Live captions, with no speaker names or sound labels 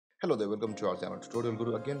Hello there, welcome to our channel Tutorial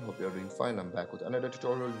Guru again. Hope you are doing fine. I'm back with another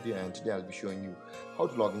tutorial video, and today I'll be showing you how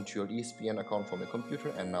to log into your ESPN account from your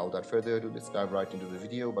computer. And now without further ado, let's dive right into the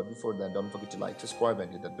video. But before that, don't forget to like, subscribe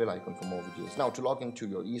and hit that bell icon for more videos. Now to log into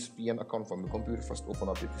your ESPN account from your computer, first open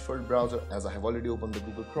up your preferred browser. As I have already opened the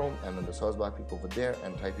Google Chrome, and in the search bar click over there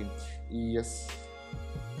and type in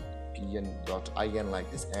espn.in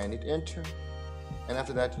like this and hit enter. And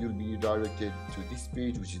after that, you'll be redirected to this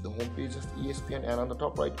page, which is the home page of ESPN. And on the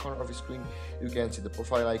top right corner of your screen, you can see the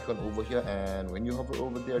profile icon over here. And when you hover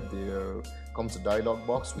over there, there comes a dialog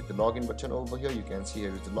box with the login button over here. You can see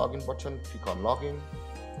here is the login button. Click on login.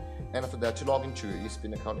 And after that, to log into your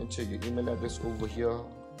ESPN account, enter your email address over here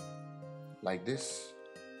like this,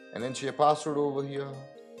 and enter your password over here.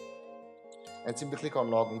 And simply click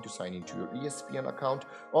on login to sign into your ESPN account.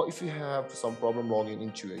 Or if you have some problem logging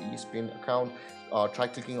into your ESPN account, try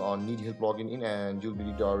clicking on need help logging in, and you'll be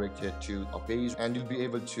redirected to a page and you'll be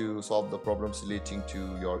able to solve the problems relating to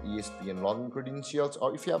your ESPN login credentials.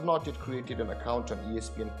 Or if you have not yet created an account on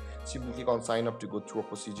ESPN, simply click on sign up to go through a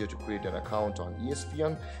procedure to create an account on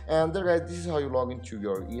ESPN. And there guys, this is how you log into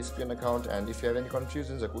your ESPN account. And if you have any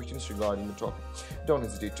confusions or questions regarding the topic, don't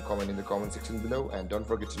hesitate to comment in the comment section below, and don't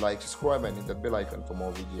forget to like, subscribe and hit that bell icon for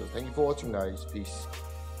more videos. Thank you for watching guys. Peace.